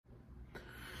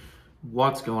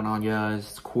What's going on, guys?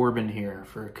 It's Corbin here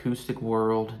for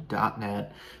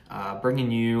AcousticWorld.net, bringing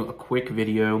you a quick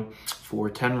video for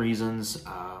 10 reasons,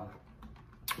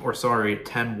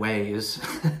 10 ways,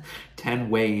 10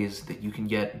 ways that you can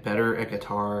get better at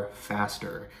guitar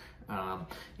faster.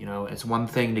 It's one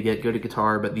thing to get good at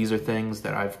guitar, but these are things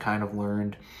that I've kind of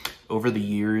learned over the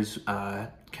years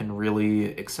can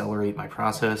really accelerate my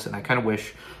process, and I kind of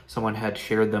wish someone had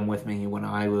shared them with me when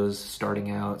I was starting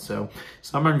out. So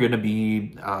some are going to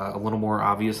be a little more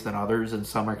obvious than others, and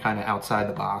some are kind of outside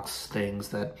the box things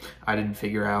that I didn't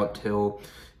figure out till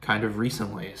kind of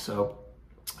recently. So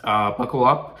buckle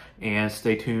up and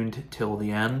stay tuned till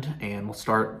the end, and we'll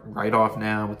start right off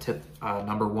now with tip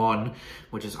number one,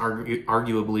 which is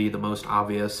arguably the most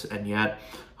obvious, and yet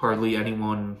hardly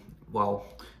anyone, well,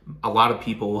 a lot of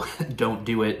people don't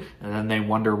do it, and then they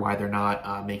wonder why they're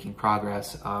not making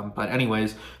progress. But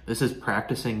anyways, this is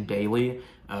practicing daily,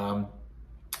 and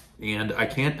I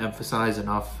can't emphasize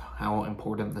enough how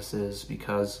important this is,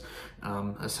 because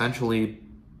essentially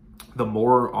the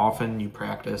more often you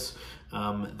practice,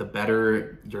 the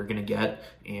better you're gonna get.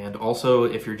 And also,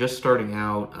 if you're just starting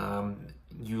out,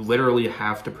 you literally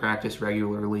have to practice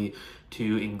regularly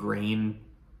to ingrain,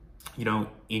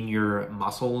 in your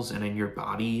muscles and in your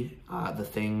body, the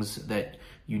things that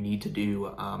you need to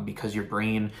do, because your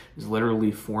brain is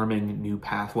literally forming new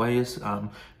pathways.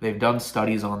 They've done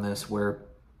studies on this where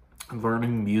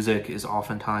learning music is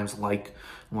oftentimes like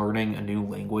learning a new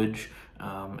language.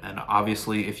 And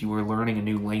obviously, if you were learning a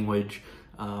new language,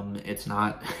 it's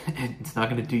not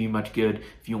going to do you much good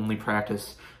if you only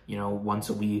practice once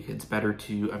a week. It's better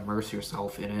to immerse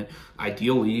yourself in it.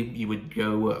 Ideally, you would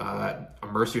go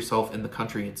immerse yourself in the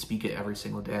country and speak it every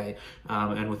single day.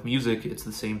 And with music, it's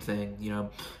the same thing.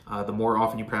 The more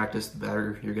often you practice, the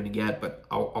better you're going to get. But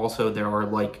also, there are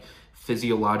like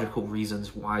physiological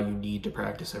reasons why you need to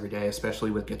practice every day, especially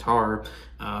with guitar.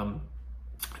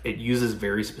 It uses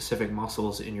very specific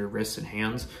muscles in your wrists and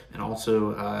hands, and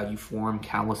also you form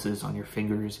calluses on your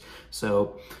fingers.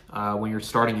 So when you're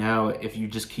starting out, if you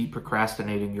just keep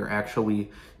procrastinating, you're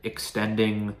actually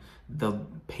extending the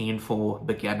painful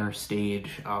beginner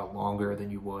stage longer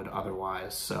than you would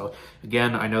otherwise. So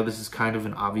again, I know this is kind of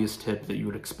an obvious tip that you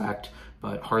would expect,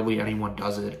 but hardly anyone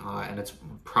does it, and it's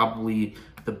probably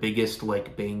the biggest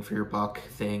like bang for your buck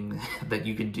thing that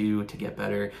you can do to get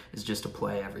better is just to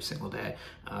play every single day,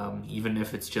 even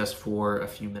if it's just for a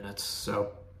few minutes.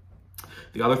 So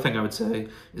the other thing I would say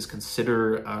is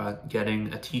consider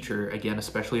getting a teacher, again,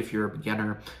 especially if you're a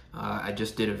beginner. I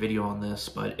just did a video on this,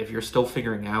 but if you're still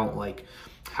figuring out like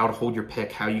how to hold your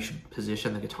pick, how you should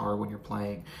position the guitar when you're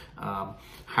playing,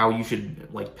 how you should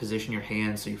like position your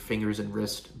hands so your fingers and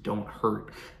wrist don't hurt.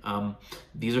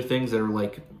 These are things that are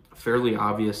like fairly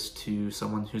obvious to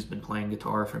someone who's been playing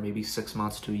guitar for maybe 6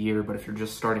 months to a year, but if you're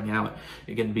just starting out,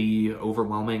 it can be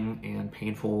overwhelming and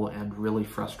painful and really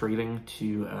frustrating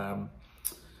to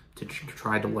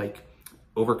try to like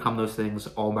overcome those things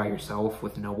all by yourself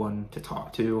with no one to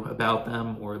talk to about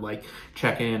them or like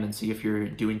check in and see if you're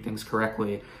doing things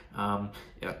correctly.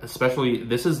 Especially,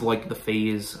 this is like the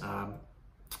phase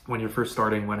when you're first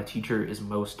starting, when a teacher is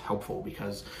most helpful,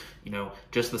 because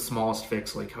just the smallest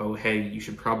fix, like, oh hey, you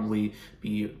should probably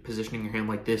be positioning your hand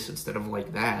like this instead of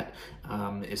like that,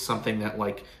 is something that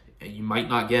like you might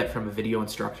not get from a video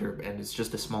instructor, and it's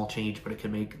just a small change, but it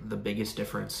can make the biggest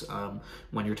difference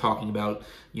when you're talking about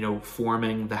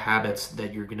forming the habits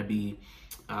that you're going to be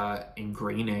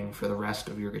ingraining for the rest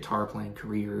of your guitar playing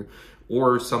career.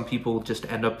 Or some people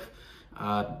just end up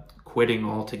quitting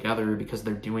altogether because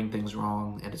they're doing things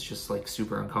wrong and it's just like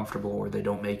super uncomfortable, or they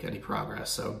don't make any progress.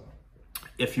 So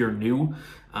if you're new,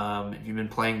 if you've been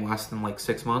playing less than like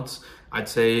 6 months, I'd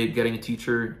say getting a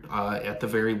teacher at the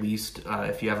very least.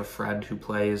 If you have a friend who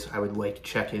plays, I would like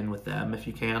check in with them if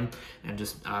you can, and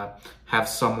just have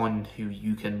someone who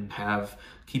you can have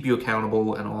keep you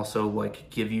accountable and also like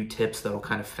give you tips that'll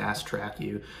kind of fast track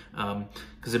you.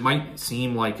 Because it might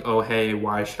seem like, oh hey,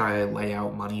 why should I lay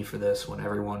out money for this when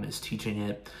everyone is teaching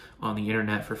it on the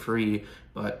internet for free?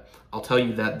 But I'll tell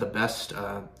you that the best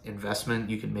investment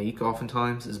you can make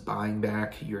oftentimes is buying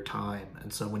back your time.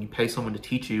 And so when you pay someone to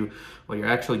teach you, what you're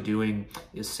actually doing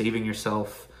is saving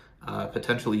yourself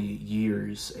potentially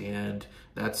years, and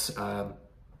that's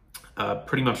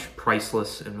pretty much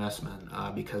priceless investment,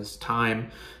 because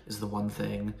time is the one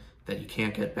thing that you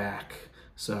can't get back.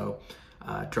 So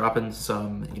dropping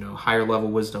some higher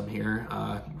level wisdom here,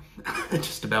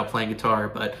 just about playing guitar,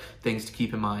 but things to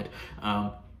keep in mind.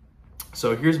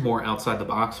 So here's more outside the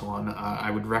box one. I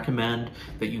would recommend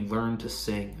that you learn to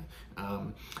sing.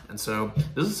 And so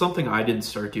this is something I didn't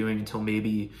start doing until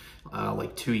maybe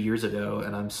like 2 years ago,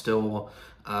 and I'm still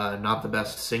not the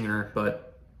best singer,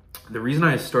 but the reason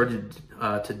I started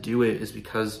to do it is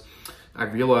because I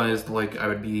realized like I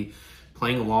would be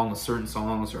playing along with certain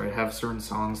songs, or I'd have certain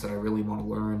songs that I really want to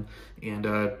learn,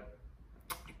 and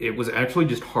it was actually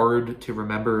just hard to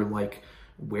remember like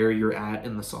where you're at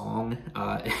in the song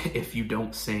if you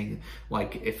don't sing.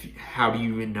 Like, how do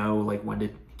you even know like when to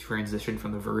transition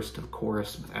from the verse to the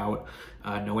chorus without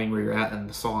knowing where you're at in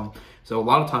the song? So a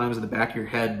lot of times in the back of your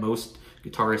head, most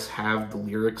guitarists have the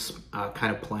lyrics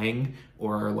kind of playing,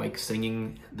 or like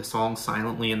singing the song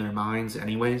silently in their minds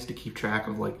anyways, to keep track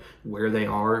of like where they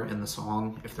are in the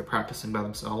song if they're practicing by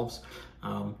themselves.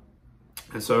 And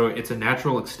so it's a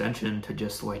natural extension to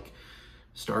just like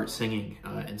start singing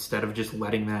instead of just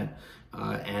letting that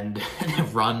and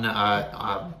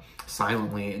run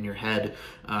silently in your head.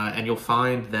 And you'll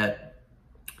find that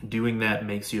doing that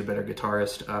makes you a better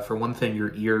guitarist. For one thing,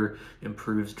 your ear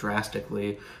improves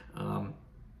drastically.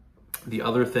 The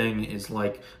other thing is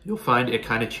like you'll find it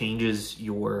kind of changes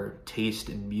your taste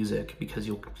in music, because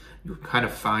you'll kind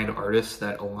of find artists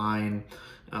that align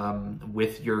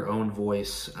with your own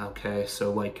voice. Okay,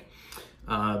 so like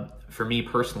for me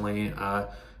personally,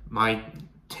 my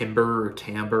timbre or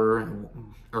timbre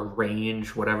or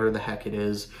range, whatever the heck it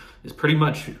is pretty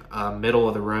much middle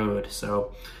of the road.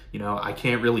 So, you know, I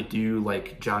can't really do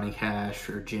like Johnny Cash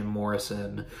or Jim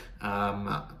Morrison,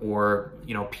 or,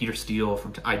 you know, Peter Steele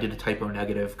from, I did a Typo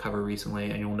Negative cover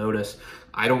recently, and you'll notice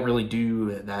I don't really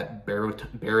do that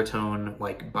baritone,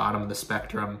 like bottom of the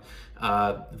spectrum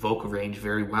vocal range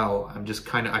very well. I'm just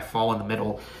kind of, I fall in the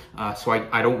middle. So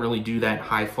I don't really do that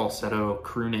high falsetto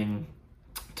crooning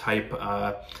type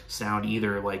sound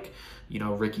either, like, you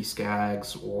know, Ricky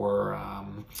Skaggs, or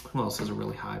who else has a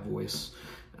really high voice?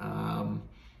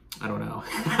 I don't know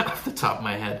off the top of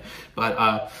my head,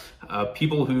 but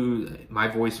people who my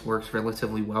voice works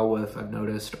relatively well with, I've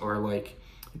noticed, are like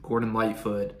Gordon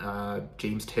Lightfoot,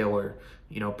 James Taylor,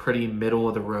 you know, pretty middle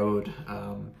of the road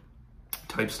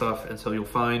type stuff. And so you'll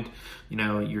find, you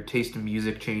know, your taste in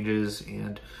music changes,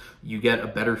 and you get a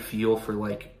better feel for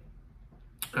like,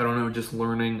 I don't know, just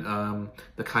learning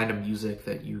the kind of music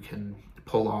that you can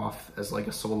pull off as like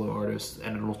a solo artist,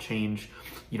 and it'll change,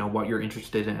 you know, what you're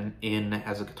interested in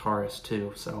as a guitarist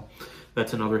too. So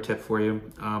that's another tip for you.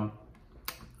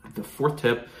 The fourth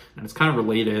tip, and it's kind of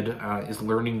related, is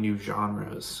learning new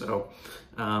genres. So,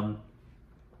 and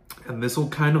this will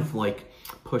kind of like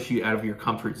push you out of your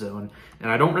comfort zone.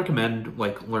 And I don't recommend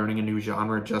like learning a new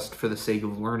genre just for the sake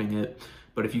of learning it.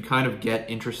 But if you kind of get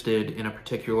interested in a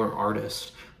particular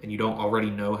artist and you don't already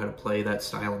know how to play that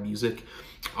style of music,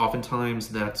 oftentimes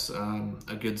that's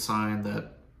a good sign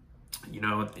that, you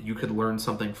know, you could learn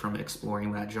something from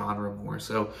exploring that genre more.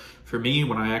 So for me,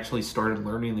 when I actually started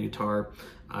learning the guitar,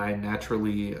 I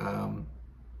naturally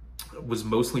was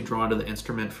mostly drawn to the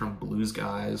instrument from blues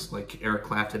guys like Eric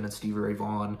Clapton and Stevie Ray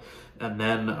Vaughan, and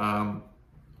then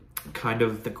kind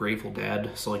of the Grateful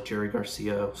Dead. So like Jerry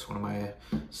Garcia was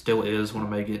still is one of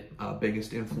my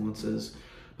biggest influences.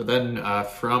 But then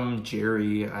from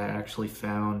Jerry, I actually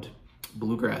found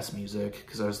bluegrass music,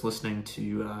 because I was listening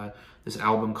to this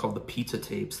album called The Pizza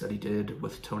Tapes that he did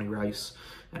with Tony Rice,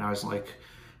 and I was like,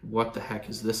 what the heck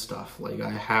is this stuff? Like, I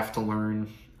have to learn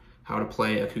how to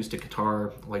play acoustic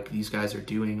guitar like these guys are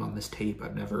doing on this tape.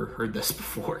 I've never heard this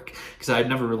before, because I'd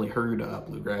never really heard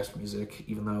bluegrass music,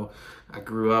 even though I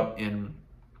grew up in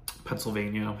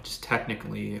Pennsylvania, which is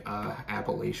technically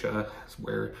Appalachia,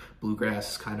 where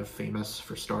bluegrass is kind of famous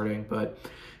for starting. But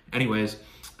anyways,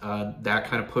 that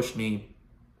kind of pushed me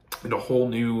into a whole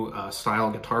new style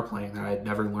of guitar playing that I had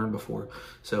never learned before.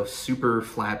 So super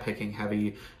flat picking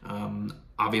heavy,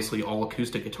 obviously all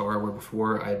acoustic guitar, where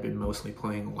before I had been mostly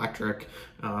playing electric.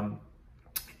 And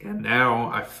now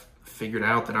I've figured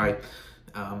out that I,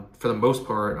 for the most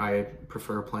part, I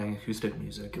prefer playing acoustic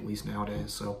music, at least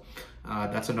nowadays. So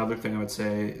that's another thing I would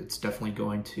say. It's definitely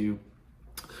going to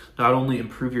not only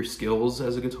improve your skills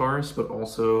as a guitarist, but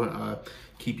also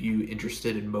keep you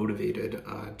interested and motivated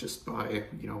just by,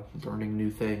 you know, learning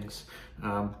new things.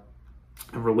 And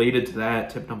related to that,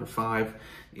 tip number 5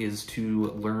 is to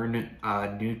learn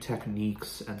new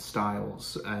techniques and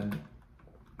styles. And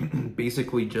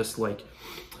basically just like,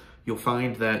 you'll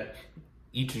find that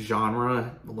each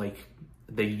genre, like,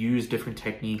 they use different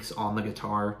techniques on the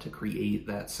guitar to create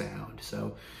that sound.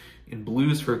 So in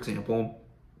blues, for example,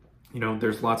 you know,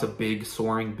 there's lots of big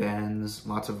soaring bends,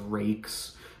 lots of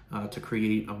rakes to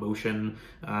create emotion.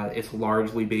 It's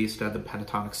largely based on the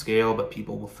pentatonic scale, but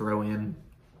people will throw in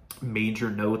major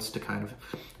notes to kind of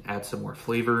add some more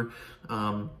flavor.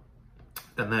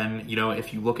 And then, you know,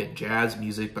 if you look at jazz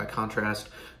music, by contrast,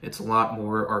 it's a lot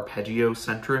more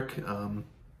arpeggio-centric. And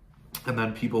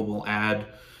then people will add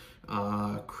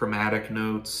chromatic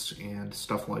notes and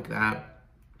stuff like that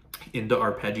into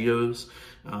arpeggios.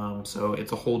 So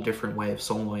it's a whole different way of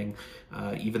soloing,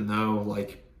 even though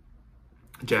like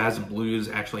jazz and blues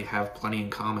actually have plenty in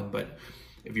common. But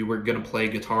if you were going to play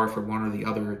guitar for one or the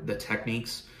other, the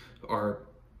techniques are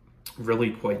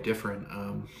really quite different.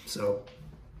 So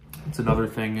it's another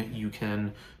thing you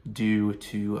can do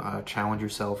to challenge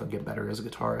yourself and get better as a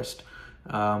guitarist.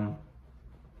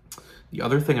 The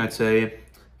other thing I'd say,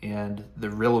 and the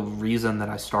real reason that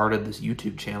I started this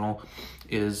YouTube channel,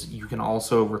 is you can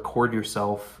also record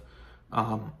yourself.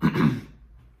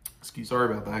 Sorry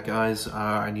about that, guys.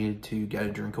 I needed to get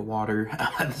a drink of water.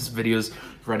 This video's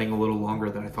running a little longer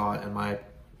than I thought, and my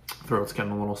throat's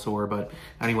getting a little sore. But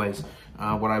anyways,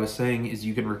 what I was saying is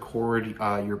you can record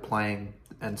your playing.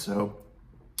 And so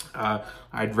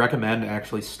I'd recommend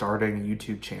actually starting a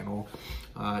YouTube channel,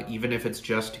 even if it's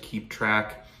just to keep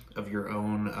track of your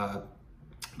own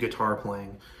guitar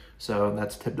playing. So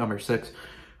that's tip number 6.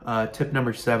 Tip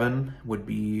number 7 would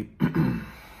be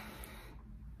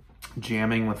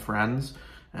jamming with friends.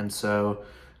 And so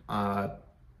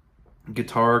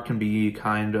guitar can be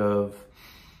kind of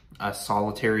a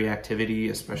solitary activity,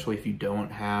 especially if you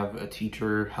don't have a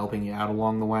teacher helping you out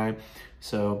along the way.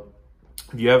 So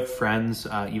if you have friends,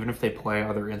 even if they play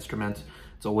other instruments,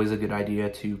 it's always a good idea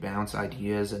to bounce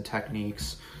ideas and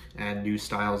techniques and new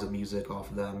styles of music off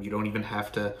of them. You don't even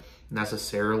have to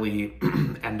necessarily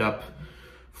end up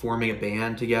forming a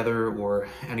band together or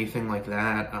anything like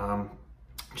that.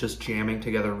 Just jamming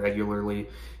together regularly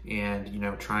and, you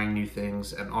know, trying new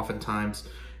things. And oftentimes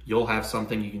you'll have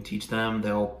something you can teach them.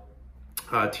 They'll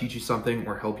teach you something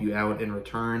or help you out in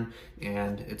return,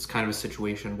 and it's kind of a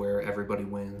situation where everybody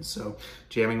wins. So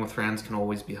jamming with friends can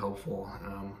always be helpful.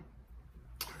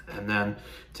 And then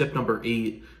tip number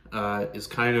 8 is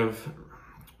kind of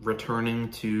returning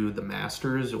to the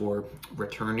masters, or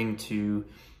returning to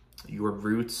your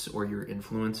roots or your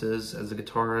influences as a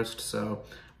guitarist. So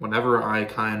whenever I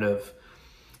kind of,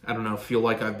 I don't know, feel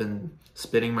like I've been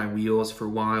spinning my wheels for a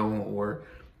while, or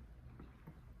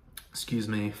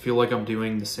feel like I'm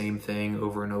doing the same thing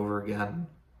over and over again,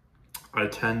 I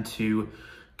tend to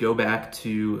go back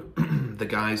to the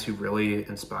guys who really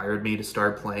inspired me to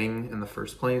start playing in the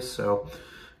first place. So,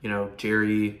 you know,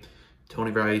 Jerry,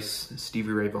 Tony Rice,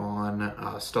 Stevie Ray Vaughan,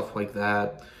 stuff like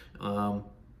that. And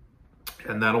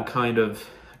that'll kind of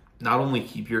not only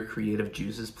keep your creative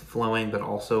juices flowing, but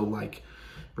also like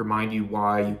remind you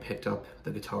why you picked up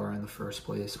the guitar in the first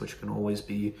place, which can always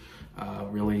be a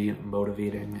really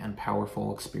motivating and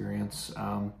powerful experience.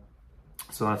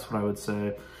 So that's what I would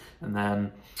say. And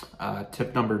then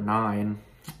tip number 9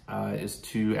 is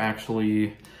to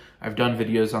actually, I've done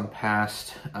videos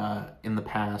in the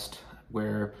past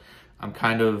where I'm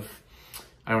kind of,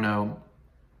 I don't know,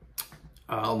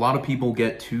 a lot of people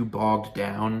get too bogged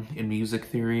down in music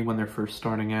theory when they're first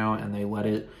starting out, and they let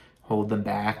it hold them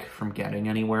back from getting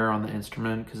anywhere on the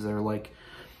instrument, because they're like,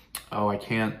 oh, I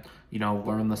can't, you know,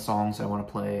 learn the songs I want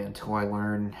to play until I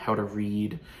learn how to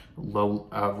read Row,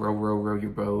 Row, Row Your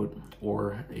Boat,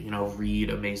 or, you know, read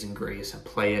Amazing Grace and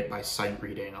play it by sight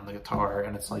reading on the guitar.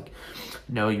 And it's like,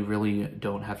 no, you really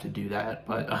don't have to do that.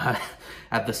 But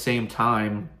at the same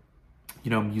time, you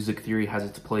know, music theory has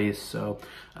its place. So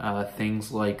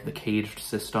things like the caged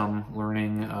system,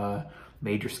 learning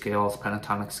major scales,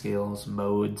 pentatonic scales,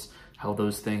 modes, how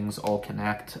those things all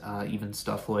connect, even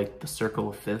stuff like the circle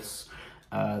of fifths,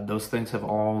 those things have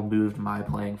all moved my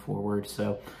playing forward.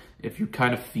 So if you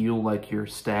kind of feel like you're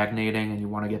stagnating and you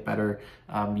want to get better,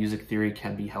 music theory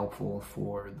can be helpful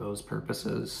for those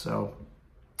purposes. So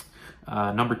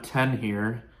number 10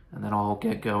 here, and then I'll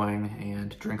get going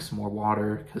and drink some more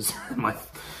water because my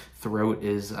throat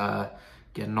is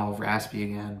getting all raspy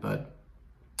again. But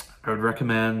I would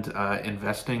recommend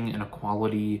investing in a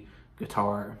quality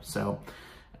guitar. So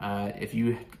if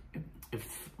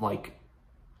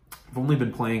I've only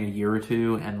been playing a year or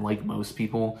two, and like most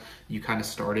people, you kind of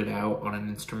started out on an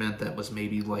instrument that was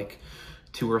maybe like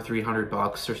 $200 or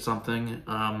 $300 or something,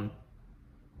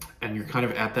 and you're kind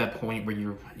of at that point where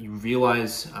you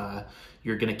realize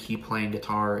you're going to keep playing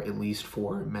guitar at least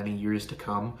for many years to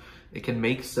come. It can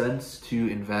make sense to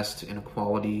invest in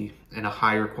a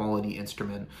higher quality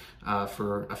instrument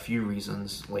for a few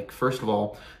reasons. Like, first of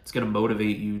all, it's going to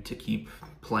motivate you to keep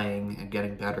playing and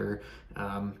getting better.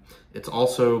 It's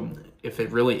also, if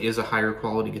it really is a higher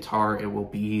quality guitar, it will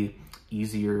be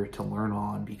easier to learn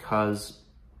on because,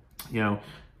 you know,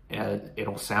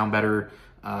 it'll sound better.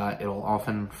 It'll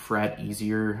often fret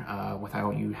easier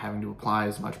without you having to apply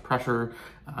as much pressure.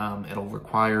 It'll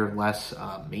require less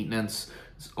maintenance.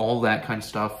 All that kind of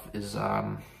stuff is,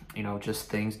 you know, just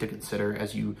things to consider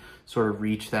as you sort of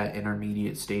reach that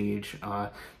intermediate stage.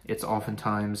 It's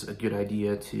oftentimes a good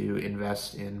idea to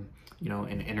invest in, you know,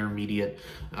 an intermediate,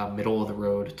 middle of the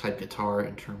road type guitar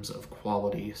in terms of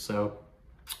quality. So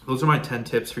those are my 10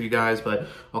 tips for you guys, but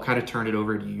I'll kind of turn it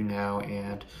over to you now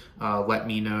and let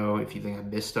me know if you think I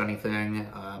missed anything,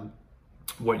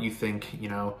 what you think, you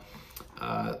know,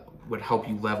 would help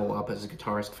you level up as a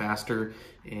guitarist faster,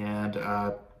 and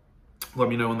let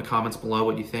me know in the comments below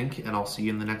what you think, and I'll see you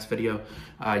in the next video.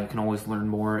 You can always learn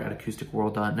more at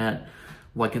acousticworld.net.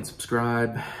 Like and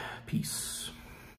subscribe. Peace.